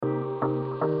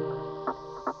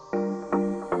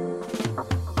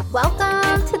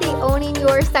Welcome to the Owning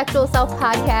Your Sexual Self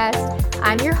podcast.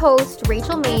 I'm your host,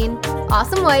 Rachel Main,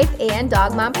 awesome wife and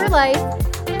dog mom for life.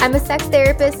 I'm a sex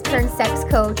therapist turned sex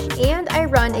coach, and I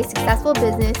run a successful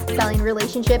business selling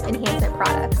relationship enhancement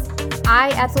products.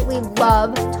 I absolutely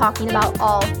love talking about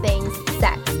all things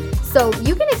sex. So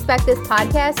you can expect this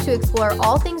podcast to explore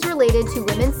all things related to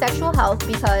women's sexual health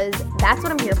because that's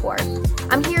what I'm here for.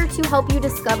 I'm here to help you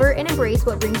discover and embrace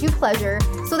what brings you pleasure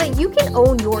so that you can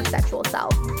own your sexual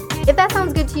self. If that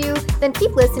sounds good to you, then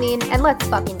keep listening and let's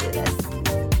fucking do this.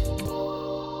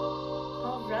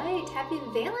 All right, happy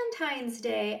Valentine's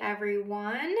Day,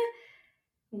 everyone.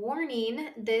 Warning,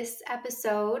 this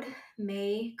episode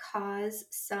may cause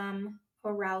some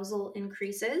arousal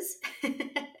increases.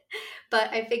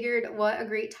 But I figured what a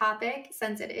great topic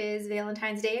since it is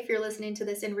Valentine's Day if you're listening to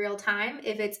this in real time.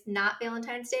 If it's not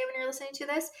Valentine's Day when you're listening to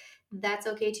this, that's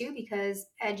okay too, because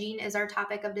edging is our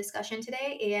topic of discussion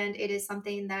today, and it is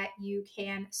something that you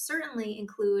can certainly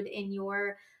include in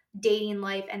your dating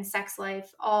life and sex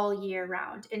life all year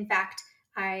round. In fact,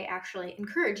 I actually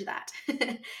encourage that.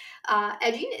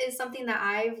 Edging is something that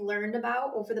I've learned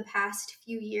about over the past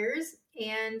few years,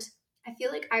 and I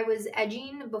feel like I was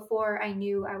edging before I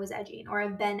knew I was edging, or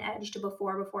I've been edged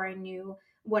before I knew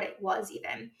what it was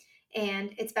even.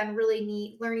 And it's been really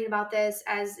neat learning about this.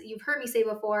 As you've heard me say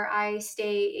before, I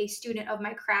stay a student of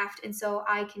my craft, and so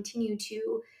I continue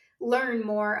to learn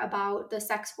more about the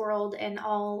sex world and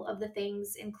all of the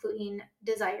things, including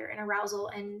desire and arousal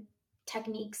and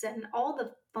techniques and all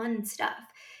the fun stuff.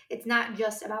 It's not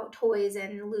just about toys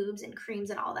and lubes and creams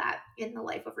and all that in the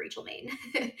life of Rachel Main.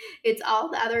 It's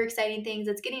all the other exciting things.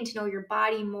 It's getting to know your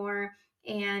body more.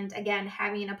 And again,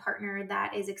 having a partner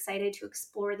that is excited to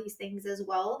explore these things as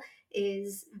well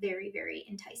is very, very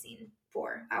enticing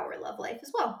for our love life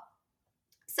as well.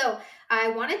 So I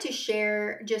wanted to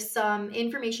share just some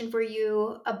information for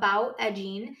you about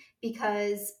edging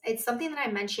because it's something that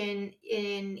I mention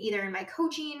in either in my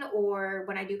coaching or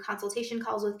when I do consultation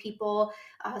calls with people.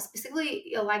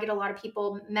 Specifically, I get a lot of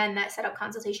people, men that set up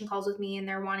consultation calls with me and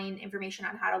they're wanting information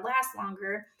on how to last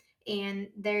longer. And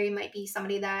there might be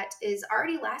somebody that is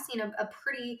already lasting a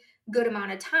pretty good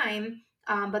amount of time,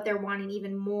 but they're wanting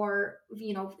even more,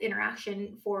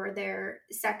 interaction for their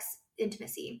sex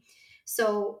intimacy.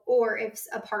 So, or if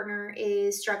a partner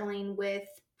is struggling with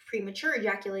premature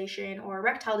ejaculation or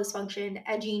erectile dysfunction,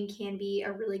 edging can be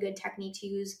a really good technique to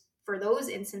use for those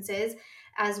instances,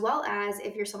 as well as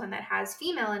if you're someone that has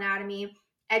female anatomy.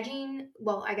 Edging,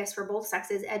 well, I guess for both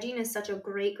sexes, edging is such a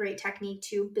great, great technique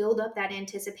to build up that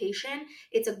anticipation.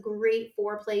 It's a great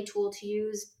foreplay tool to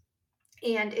use,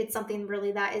 and it's something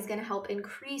really that is going to help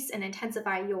increase and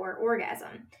intensify your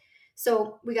orgasm.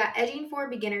 So we got edging for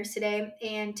beginners today,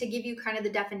 and to give you kind of the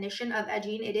definition of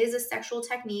edging, it is a sexual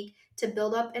technique to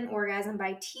build up an orgasm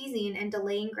by teasing and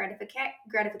delaying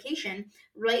gratification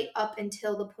right up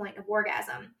until the point of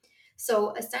orgasm.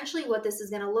 So essentially what this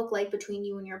is going to look like between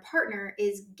you and your partner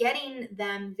is getting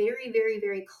them very, very,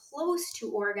 very close to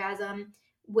orgasm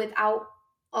without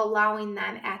allowing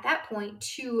them at that point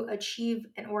to achieve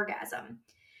an orgasm.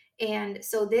 And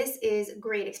so this is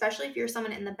great, especially if you're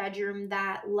someone in the bedroom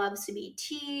that loves to be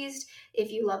teased,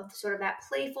 if you love sort of that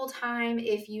playful time,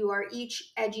 if you are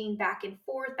each edging back and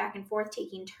forth,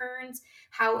 taking turns.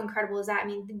 How incredible is that? I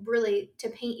mean, really, to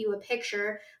paint you a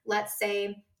picture, let's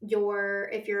say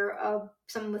if you're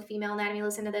someone with female anatomy,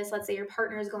 listen to this. Let's say your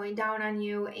partner is going down on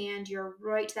you and you're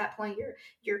right to that point.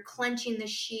 You're clenching the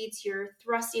sheets, you're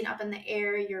thrusting up in the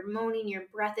air, you're moaning, your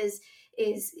breath is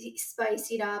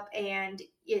spiced up and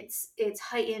it's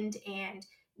heightened, and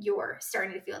you're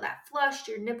starting to feel that flush,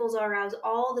 your nipples are aroused,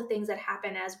 all the things that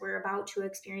happen as we're about to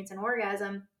experience an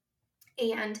orgasm.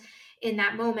 And in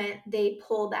that moment, they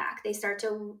pull back. They start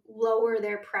to lower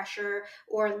their pressure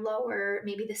or lower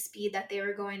maybe the speed that they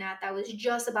were going at that was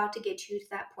just about to get you to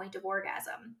that point of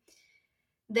orgasm.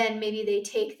 Then maybe they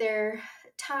take their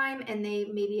time and they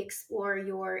maybe explore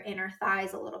your inner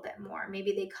thighs a little bit more.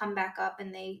 Maybe they come back up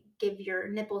and they give your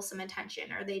nipples some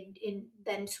attention, or they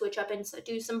then switch up and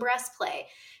do some breast play.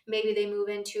 Maybe they move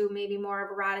into maybe more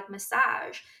of erotic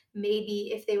massage.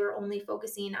 Maybe if they were only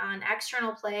focusing on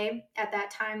external play at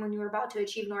that time when you were about to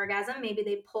achieve an orgasm, maybe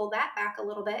they pull that back a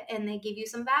little bit and they give you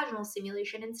some vaginal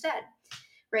stimulation instead.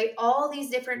 Right? All these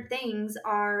different things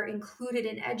are included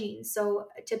in edging. So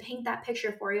to paint that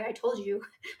picture for you, I told you,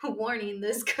 warning,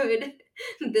 this could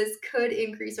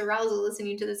increase arousal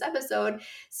listening to this episode.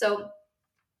 So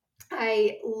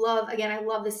I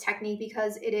love this technique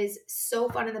because it is so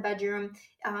fun in the bedroom.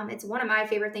 It's one of my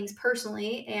favorite things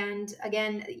personally. And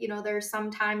again, there's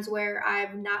some times where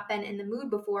I've not been in the mood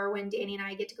before when Danny and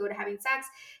I get to go to having sex.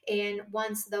 And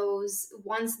once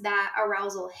that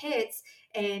arousal hits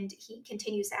and he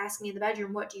continues to ask me in the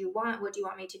bedroom, what do you want? What do you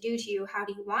want me to do to you? How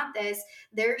do you want this?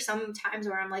 There are some times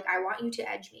where I'm like, I want you to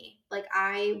edge me. Like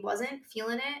I wasn't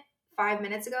feeling it 5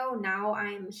 minutes ago. Now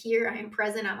I'm here, I'm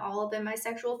present, I'm all up in my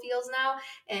sexual feels now,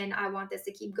 and I want this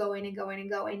to keep going and going and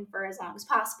going for as long as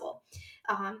possible.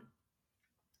 Um,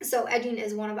 so edging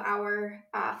is one of our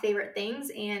favorite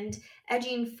things, and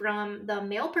edging from the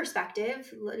male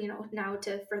perspective, now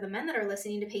for the men that are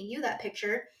listening to paint you that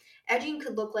picture, edging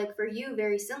could look like for you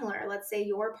very similar. Let's say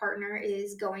your partner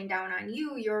is going down on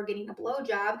you, you're getting a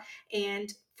blowjob,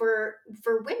 and for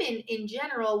women in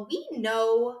general, we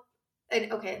know,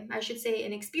 and okay, I should say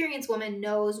an experienced woman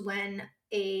knows when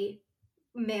a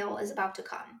male is about to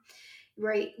come,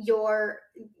 right? Your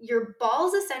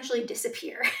balls essentially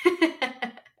disappear.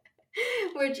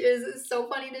 Which is so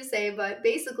funny to say, but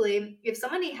basically, if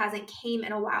somebody hasn't came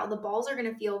in a while, the balls are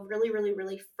going to feel really, really,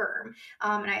 really firm.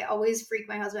 And I always freak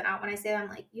my husband out when I say that. I'm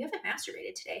like, you haven't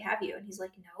masturbated today, have you? And he's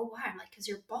like, no, why? I'm like, because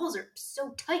your balls are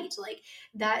so tight. Like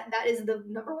that is the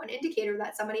number one indicator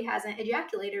that somebody hasn't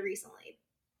ejaculated recently.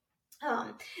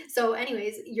 Um, so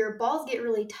anyways, your balls get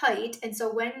really tight. And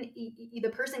so when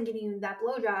the person giving you that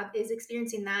blowjob is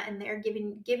experiencing that and they're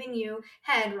giving you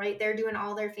head, right? They're doing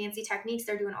all their fancy techniques.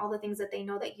 They're doing all the things that they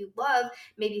know that you love.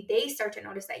 Maybe they start to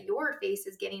notice that your face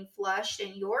is getting flushed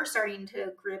and you're starting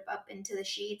to grip up into the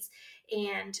sheets.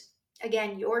 And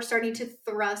again, you're starting to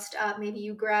thrust up. Maybe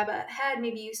you grab a head,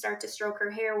 maybe you start to stroke her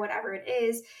hair, whatever it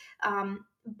is.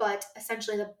 But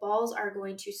essentially the balls are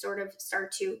going to sort of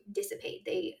start to dissipate.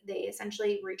 They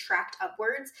essentially retract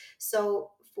upwards. So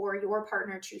for your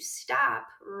partner to stop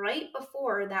right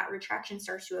before that retraction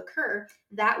starts to occur,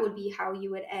 that would be how you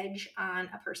would edge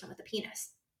on a person with a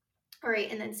penis. All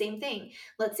right, and then same thing.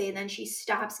 Let's say then she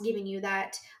stops giving you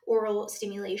that oral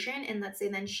stimulation, and let's say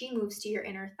then she moves to your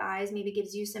inner thighs, maybe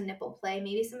gives you some nipple play,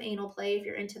 maybe some anal play if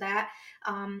you're into that,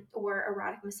 or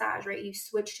erotic massage, right? You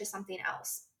switch to something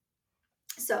else.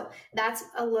 So that's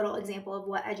a little example of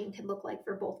what edging can look like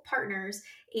for both partners.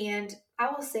 And I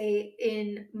will say,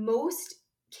 in most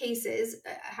cases,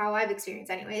 how I've experienced,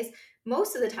 anyways,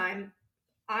 most of the time,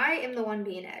 I am the one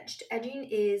being edged. Edging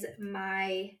is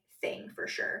my thing for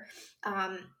sure.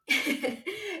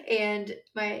 And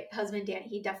my husband, Danny,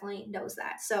 he definitely knows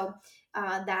that. So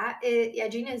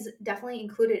edging is definitely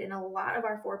included in a lot of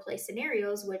our foreplay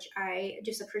scenarios, which I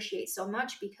just appreciate so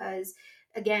much because,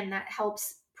 again, that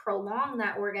helps prolong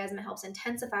that orgasm. It helps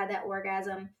intensify that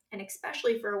orgasm. And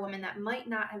especially for a woman that might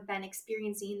not have been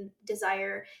experiencing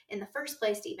desire in the first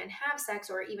place to even have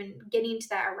sex or even getting to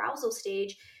that arousal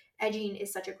stage, edging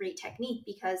is such a great technique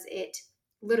because it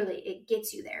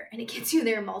gets you there, and it gets you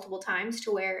there multiple times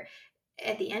to where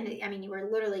at the end, I mean,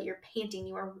 you're panting,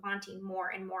 you are wanting more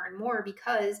and more and more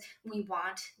because we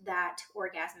want that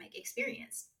orgasmic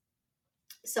experience.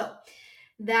 So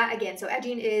that again, so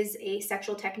edging is a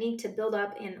sexual technique to build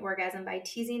up an orgasm by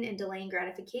teasing and delaying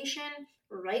gratification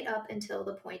right up until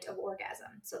the point of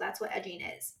orgasm. So that's what edging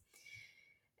is.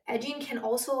 Edging can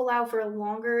also allow for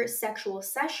longer sexual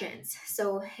sessions.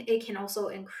 So it can also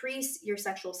increase your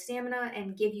sexual stamina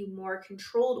and give you more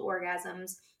controlled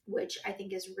orgasms, which I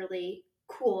think is really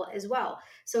cool as well.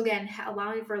 So again,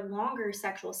 allowing for longer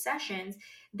sexual sessions,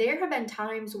 there have been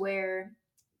times where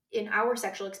in our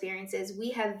sexual experiences,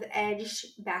 we have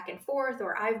edged back and forth,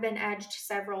 or I've been edged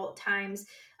several times,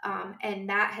 and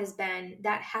that has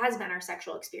been our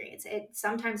sexual experience. It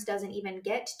sometimes doesn't even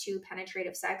get to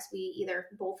penetrative sex. We either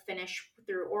both finish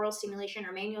through oral stimulation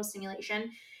or manual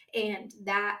stimulation, and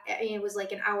that, I mean, it was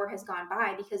like an hour has gone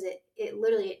by because it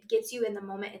literally it gets you in the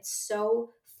moment. It's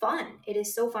so fun. It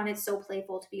is so fun. It's so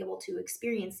playful to be able to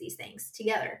experience these things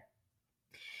together.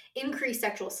 Increase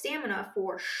sexual stamina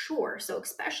for sure. So,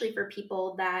 especially for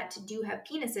people that do have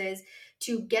penises,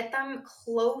 to get them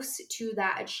close to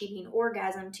that achieving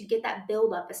orgasm, to get that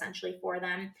buildup essentially for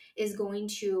them, is going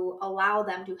to allow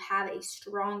them to have a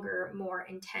stronger, more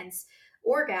intense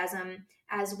orgasm,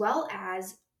 as well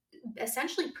as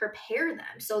essentially prepare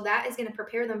them. So that is going to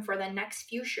prepare them for the next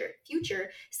future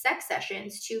sex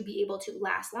sessions to be able to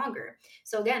last longer.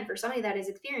 So again, for somebody that is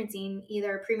experiencing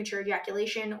either premature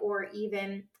ejaculation or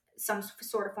even some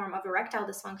sort of form of erectile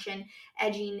dysfunction,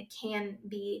 edging can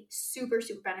be super,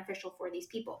 super beneficial for these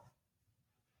people.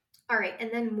 All right,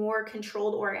 and then more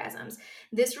controlled orgasms.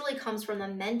 This really comes from the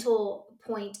mental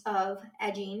point of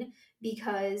edging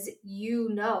because you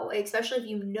know, especially if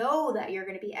you know that you're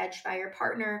going to be edged by your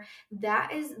partner,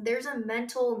 there's a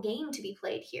mental game to be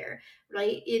played here,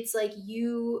 right? It's like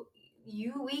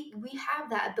we have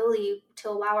that ability to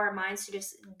allow our minds to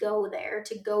just go there,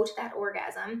 to go to that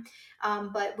orgasm.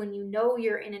 But when you know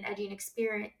you're in an edging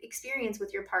experience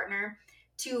with your partner,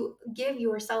 to give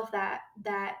yourself that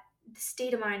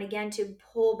state of mind again, to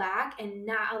pull back and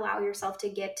not allow yourself to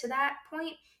get to that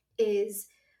point, is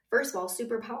first of all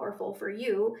super powerful for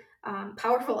you.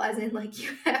 Powerful as in like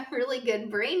you have really good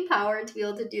brain power to be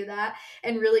able to do that,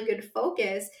 and really good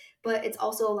focus, but it's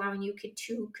also allowing you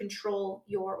to control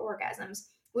your orgasms,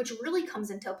 which really comes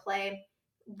into play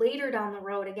later down the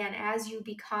road, again, as you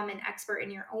become an expert in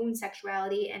your own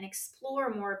sexuality and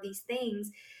explore more of these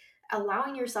things.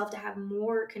 Allowing yourself to have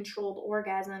more controlled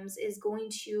orgasms is going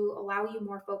to allow you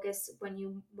more focus when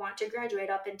you want to graduate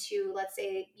up into, let's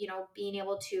say, being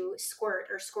able to squirt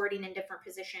or squirting in different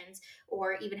positions,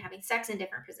 or even having sex in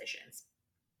different positions.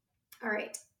 All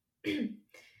right.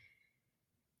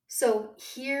 So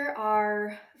here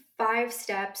are 5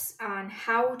 steps on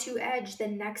how to edge the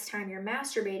next time you're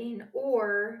masturbating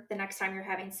or the next time you're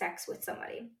having sex with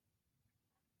somebody.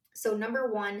 So number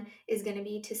 1 is going to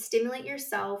be to stimulate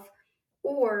yourself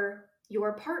or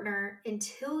your partner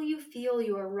until you feel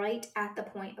you are right at the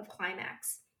point of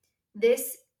climax.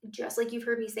 This, just like you've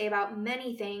heard me say about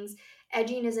many things,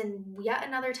 edging is yet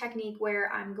another technique where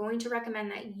I'm going to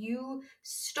recommend that you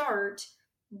start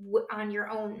on your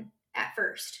own at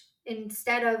first,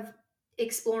 instead of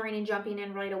exploring and jumping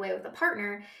in right away with a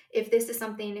partner. If this is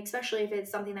something, especially if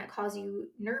it's something that causes you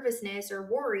nervousness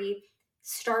or worry,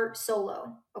 start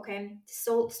solo. Okay,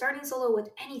 so starting solo with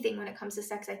anything when it comes to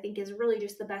sex, I think, is really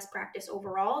just the best practice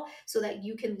overall, so that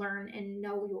you can learn and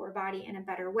know your body in a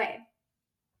better way.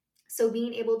 So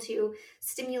being able to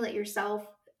stimulate yourself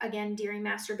again during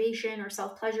masturbation or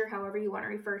self-pleasure, however you want to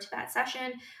refer to that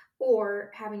session, or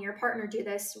having your partner do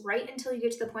this right until you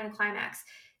get to the point of climax.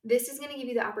 This is going to give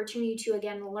you the opportunity to,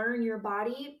 again, learn your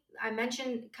body. I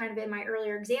mentioned kind of in my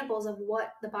earlier examples of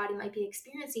what the body might be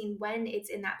experiencing when it's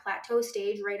in that plateau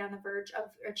stage, right on the verge of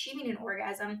achieving an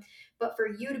orgasm. But for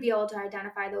you to be able to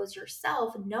identify those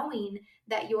yourself, knowing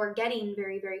that you're getting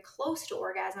very, very close to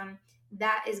orgasm,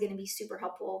 that is going to be super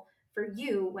helpful for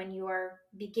you when you are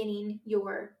beginning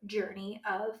your journey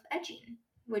of edging,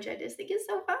 which I just think is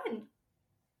so fun.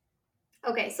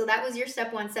 Okay, so that was your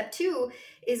step 1. Step 2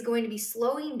 is going to be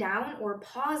slowing down or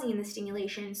pausing the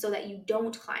stimulation so that you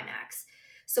don't climax.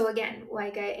 So again,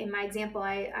 like in my example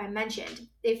I mentioned,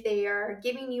 if they are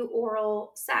giving you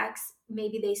oral sex,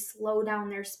 maybe they slow down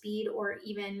their speed or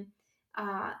even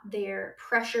their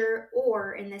pressure,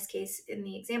 or in this case, in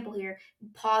the example here,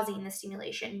 pausing the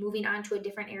stimulation, moving on to a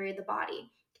different area of the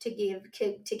body to give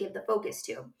the focus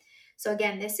to. So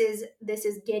again, this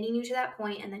is getting you to that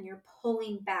point, and then you're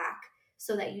pulling back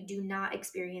so that you do not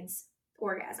experience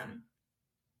orgasm.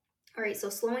 All right, so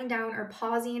slowing down or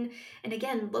pausing. And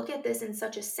again, look at this in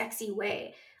such a sexy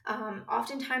way.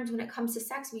 Oftentimes when it comes to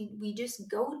sex, we just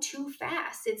go too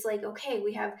fast. It's like, okay,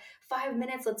 we have 5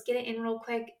 minutes, let's get it in real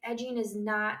quick. Edging is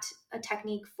not a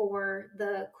technique for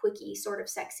the quickie sort of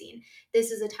sex scene. This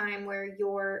is a time where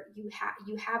you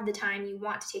have the time, you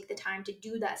want to take the time to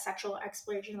do that sexual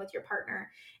exploration with your partner.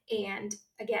 And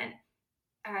again,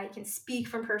 I can speak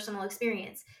from personal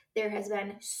experience. There has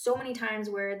been so many times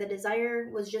where the desire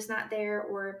was just not there,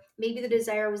 or maybe the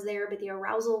desire was there, but the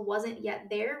arousal wasn't yet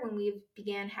there when we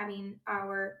began having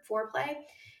our foreplay.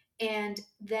 And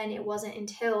then it wasn't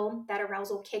until that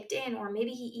arousal kicked in, or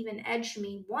maybe he even edged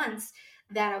me once,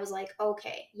 that I was like,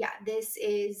 okay, yeah, this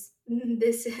is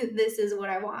this is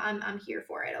what I want. I'm here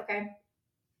for it. Okay.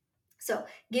 So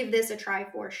give this a try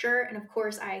for sure. And of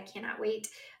course, I cannot wait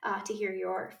to hear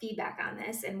your feedback on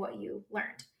this and what you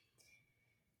learned.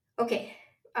 Okay,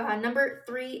 number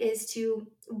 3 is to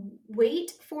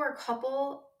wait for a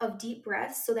couple of deep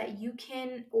breaths so that you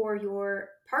can, or your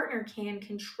partner can,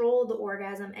 control the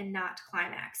orgasm and not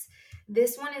climax.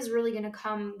 This one is really going to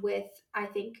come with, I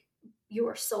think,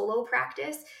 your solo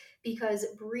practice, because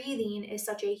breathing is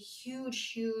such a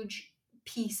huge, huge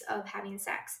piece of having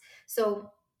sex.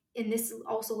 So, and this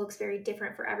also looks very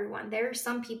different for everyone. There are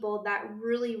some people that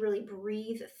really, really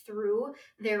breathe through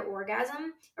their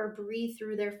orgasm or breathe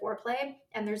through their foreplay,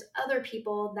 and there's other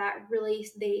people that really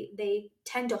they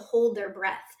tend to hold their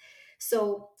breath.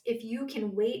 So if you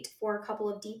can wait for a couple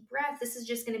of deep breaths, this is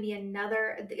just going to be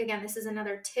this is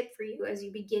another tip for you as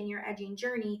you begin your edging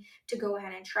journey to go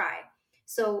ahead and try.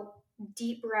 So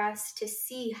deep breaths to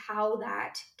see how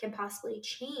that can possibly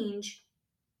change.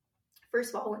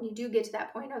 First of all, when you do get to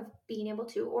that point of being able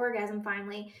to orgasm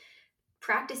finally,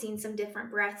 practicing some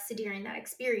different breaths during that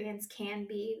experience can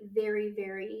be very,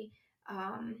 very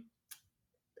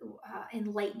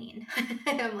enlightening.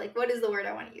 I'm like, what is the word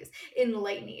I want to use?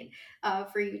 Enlightening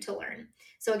for you to learn.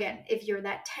 So again, if you're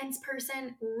that tense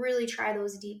person, really try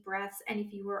those deep breaths. And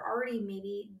if you were already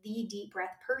maybe the deep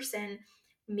breath person,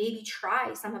 maybe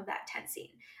try some of that tensing.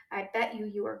 I bet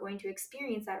you are going to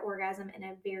experience that orgasm in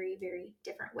a very, very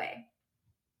different way.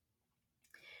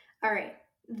 All right,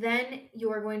 then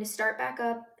you are going to start back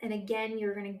up. And again,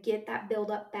 you're going to get that build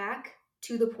up back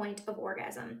to the point of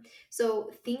orgasm.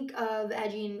 So think of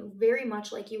edging very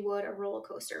much like you would a roller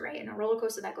coaster, right? And a roller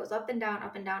coaster that goes up and down,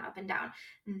 up and down, up and down.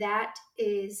 That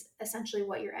is essentially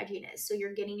what your edging is. So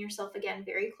you're getting yourself again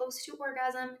very close to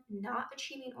orgasm, not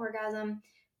achieving orgasm,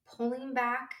 pulling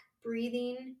back,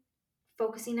 breathing,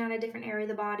 focusing on a different area of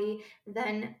the body,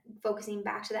 then focusing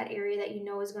back to that area that you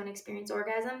know is going to experience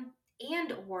orgasm.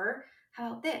 And or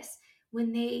how about this?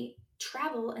 When they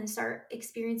travel and start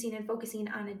experiencing and focusing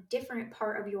on a different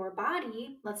part of your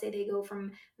body, let's say they go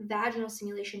from vaginal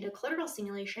stimulation to clitoral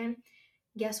stimulation,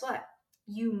 guess what?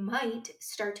 You might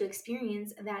start to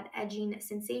experience that edging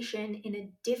sensation in a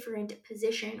different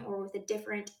position or with a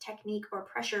different technique or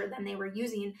pressure than they were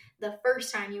using the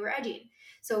first time you were edging.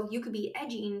 So you could be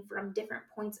edging from different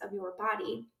points of your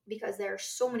body because there are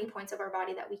so many points of our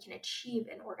body that we can achieve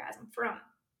an orgasm from.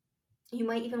 You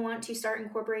might even want to start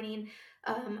incorporating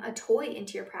a toy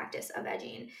into your practice of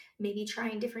edging, maybe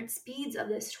trying different speeds of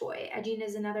this toy. Edging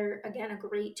is another, again, a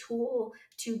great tool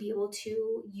to be able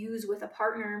to use with a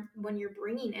partner when you're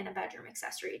bringing in a bedroom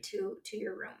accessory to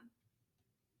your room.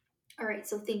 All right,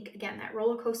 so think again, that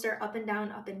roller coaster up and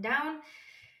down, up and down.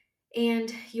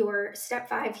 And your step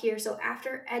 5 here. So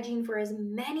after edging for as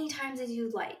many times as you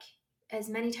like,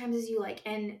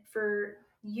 and for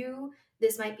you,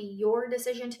 this might be your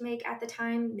decision to make at the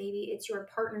time. Maybe it's your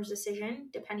partner's decision,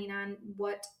 depending on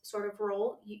what sort of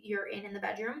role you're in the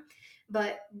bedroom.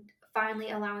 But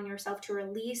finally allowing yourself to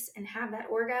release and have that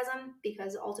orgasm,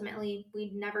 because ultimately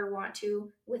we never want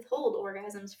to withhold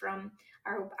orgasms from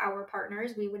our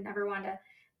partners. We would never want to,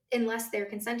 unless they're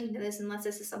consenting to this, unless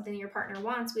this is something your partner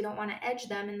wants, we don't want to edge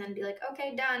them and then be like,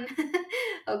 okay, done.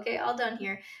 Okay, all done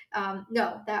here.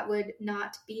 No, that would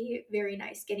not be very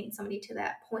nice, getting somebody to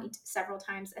that point several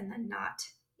times and then not,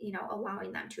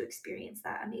 allowing them to experience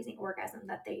that amazing orgasm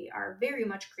that they are very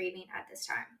much craving at this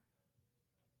time.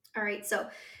 All right, so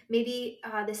maybe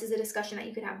this is a discussion that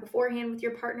you could have beforehand with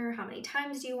your partner. How many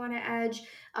times do you want to edge?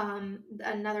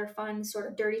 Another fun sort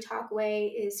of dirty talk way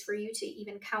is for you to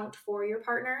even count for your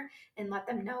partner and let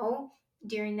them know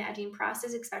during the edging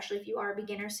process, especially if you are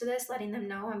beginners to this, letting them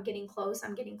know, I'm getting close.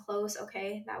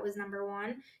 Okay, that was number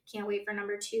 1. Can't wait for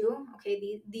number 2.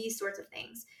 Okay, these sorts of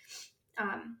things.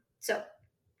 So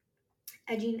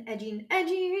edging.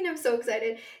 I'm so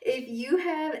excited. If you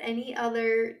have any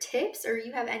other tips or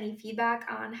you have any feedback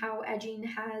on how edging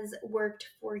has worked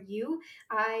for you,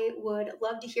 I would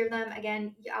love to hear them.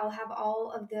 Again, I'll have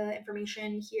all of the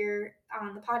information here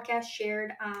on the podcast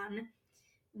shared on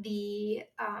the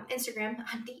Instagram.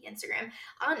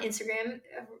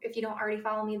 If you don't already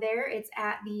follow me there, it's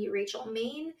at the Rachel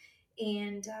Main.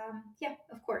 And yeah,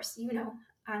 of course,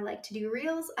 I like to do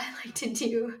reels. I like to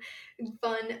do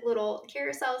fun little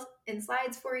carousels and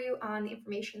slides for you on the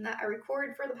information that I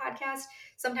record for the podcast.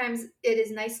 Sometimes it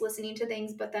is nice listening to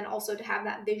things, but then also to have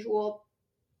that visual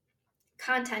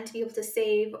content to be able to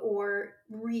save or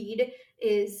read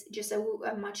is just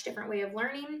a much different way of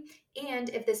learning. And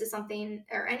if this is something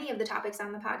or any of the topics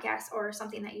on the podcast or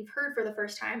something that you've heard for the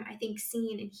first time, I think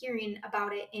seeing and hearing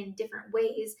about it in different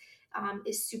ways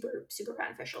is super, super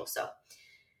beneficial. So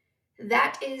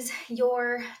that is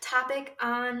your topic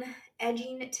on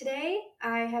edging today.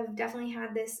 I have definitely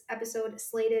had this episode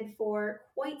slated for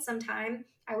quite some time.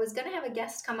 I was going to have a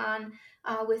guest come on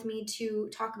with me to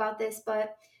talk about this,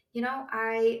 but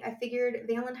I figured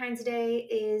Valentine's Day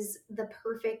is the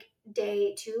perfect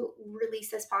day to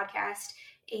release this podcast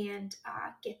and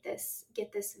get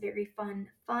this very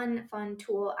fun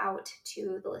tool out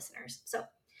to the listeners. So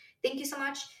thank you so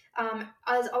much.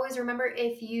 As always, remember,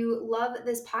 if you love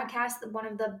this podcast, one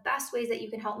of the best ways that you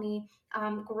can help me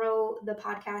grow the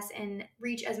podcast and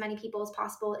reach as many people as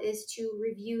possible is to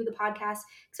review the podcast,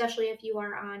 especially if you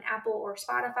are on Apple or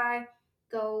Spotify.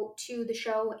 Go to the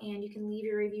show and you can leave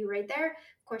your review right there.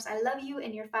 Of course, I love you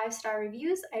and your 5-star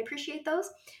reviews. I appreciate those.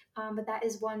 But that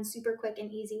is one super quick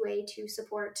and easy way to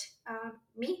support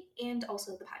me and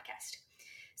also the podcast.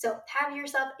 So have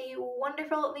yourself a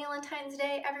wonderful Valentine's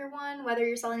Day, everyone. Whether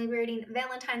you're celebrating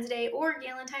Valentine's Day or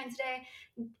Galentine's Day,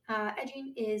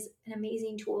 edging is an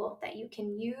amazing tool that you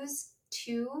can use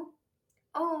to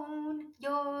Own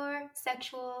your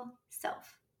sexual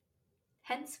self.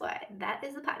 Hence why that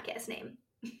is the podcast name.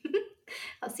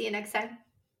 I'll see you next time.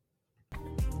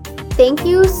 Thank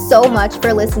you so much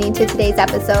for listening to today's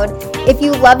episode. If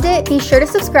you loved it, be sure to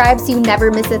subscribe so you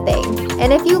never miss a thing.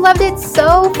 And if you loved it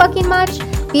so fucking much,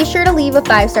 be sure to leave a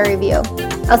 5-star review.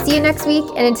 I'll see you next week,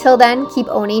 and until then, keep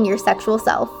owning your sexual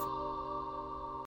self.